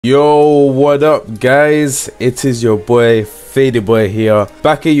Yo, what up guys? It is your boy Faded Boy here,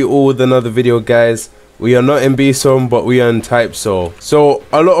 back at you all with another video guys. We are not in BSOM, but we are in TypeSoul. So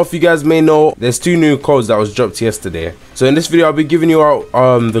a lot of you guys may know there's two new codes that was dropped yesterday. So in this video I'll be giving you out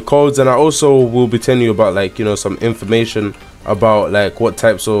the codes, and I also will be telling you about, like, you know, some information about like what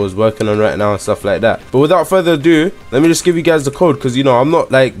TypeSoul is working on right now and stuff like that. But without further ado, let me just give you guys the code, because you know I'm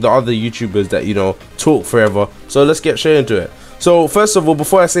not like the other YouTubers that, you know, talk forever. So let's get straight into it. So first of all,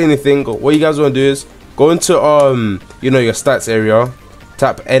 before I say anything, what you guys want to do is go into you know, your stats area,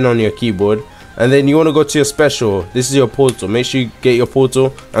 tap N on your keyboard, and then you want to go to your special. This is your portal. Make sure you get your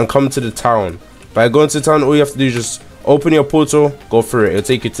portal and come to the town. By going to town, all you have to do is just open your portal, go through it. It'll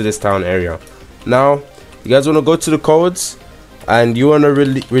take you to this town area. Now you guys want to go to the codes, and you want to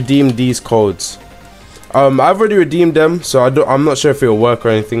redeem these codes. I've already redeemed them, so I'm not sure if it'll work or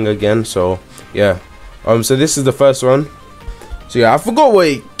anything again. So yeah, so this is the first one. So yeah, I forgot what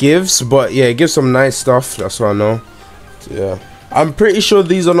it gives, but yeah, it gives some nice stuff. That's what I know. So yeah, I'm pretty sure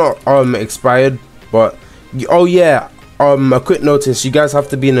these are not expired, but oh yeah, a quick notice: you guys have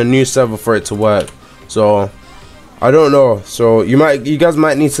to be in a new server for it to work. So I don't know. So you guys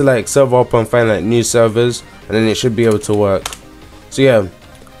might need to like server up and find like new servers, and then it should be able to work. So yeah,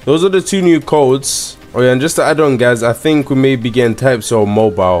 those are the two new codes. Oh yeah, and just to add on guys, I think we may be getting TypeSoul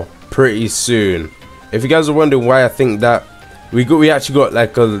mobile pretty soon. If you guys are wondering why I think that, we actually got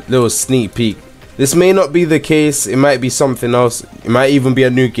like a little sneak peek. This may not be the case, it might be something else, it might even be a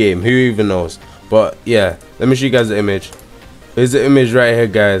new game, who even knows. But yeah, let me show you guys the image. Here's the image right here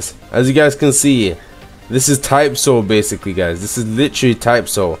guys. As you guys can see, this is TypeSoul basically guys. This is literally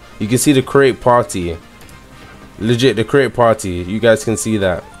TypeSoul. You can see the create party, legit the create party, you guys can see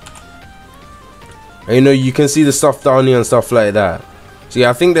that. And you know, you can see the stuff down here and stuff like that. So yeah,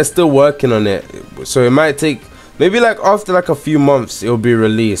 I think they're still working on it, so it might take maybe like after like a few months it'll be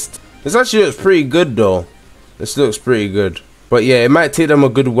released. This actually looks pretty good though. This looks pretty good. But yeah, it might take them a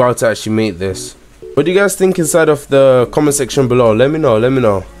good while to actually make this. What do you guys think inside of the comment section below? Let me know, let me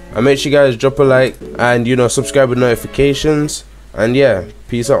know. And make sure you guys drop a like and, you know, subscribe with notifications. And yeah,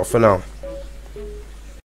 peace out for now.